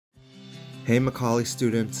Hey Macaulay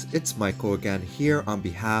students, it's Michael again here on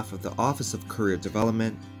behalf of the Office of Career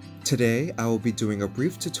Development. Today, I will be doing a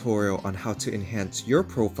brief tutorial on how to enhance your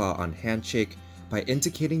profile on Handshake by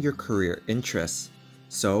indicating your career interests.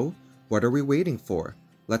 So, what are we waiting for?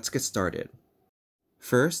 Let's get started.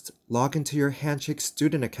 First, log into your Handshake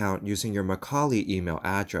student account using your Macaulay email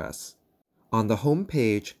address. On the home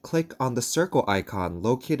page, click on the circle icon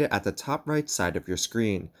located at the top right side of your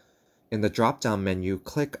screen. In the drop-down menu,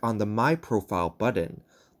 click on the My Profile button.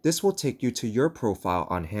 This will take you to your profile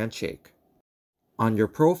on Handshake. On your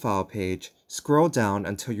profile page, scroll down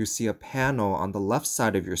until you see a panel on the left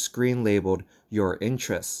side of your screen labeled Your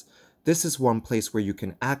Interests. This is one place where you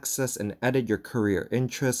can access and edit your career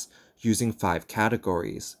interests using 5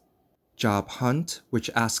 categories. Job Hunt, which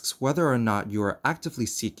asks whether or not you are actively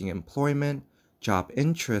seeking employment. Job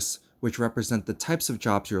Interests, which represent the types of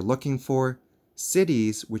jobs you're looking for.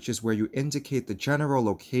 Cities, which is where you indicate the general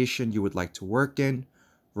location you would like to work in.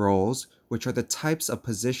 Roles, which are the types of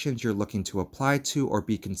positions you're looking to apply to or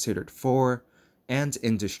be considered for. And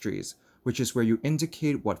Industries, which is where you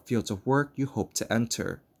indicate what fields of work you hope to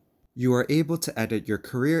enter. You are able to edit your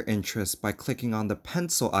career interests by clicking on the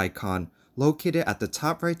pencil icon located at the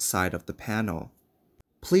top right side of the panel.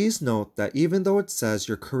 Please note that even though it says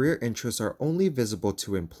your career interests are only visible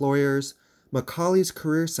to employers, Macaulay's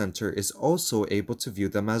Career Center is also able to view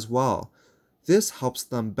them as well. This helps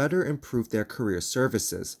them better improve their career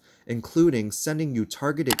services, including sending you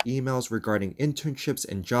targeted emails regarding internships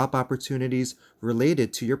and job opportunities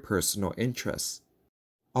related to your personal interests.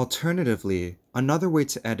 Alternatively, another way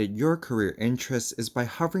to edit your career interests is by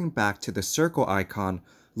hovering back to the circle icon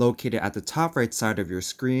located at the top right side of your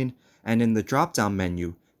screen, and in the drop-down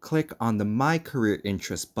menu, click on the My Career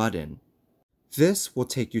Interests button. This will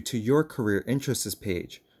take you to your career interests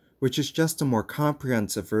page, which is just a more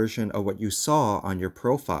comprehensive version of what you saw on your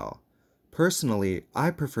profile. Personally,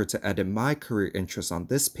 I prefer to edit my career interests on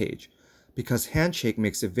this page because Handshake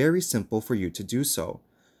makes it very simple for you to do so.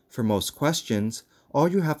 For most questions, all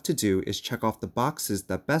you have to do is check off the boxes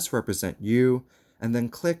that best represent you, and then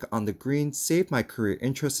click on the green Save My Career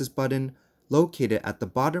Interests button located at the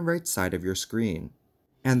bottom right side of your screen.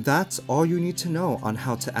 And that's all you need to know on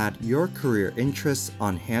how to add your career interests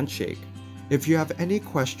on Handshake. If you have any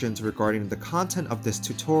questions regarding the content of this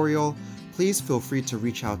tutorial, please feel free to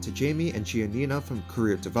reach out to Jamie and Giannina from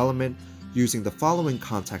Career Development using the following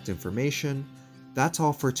contact information. That's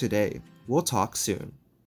all for today. We'll talk soon.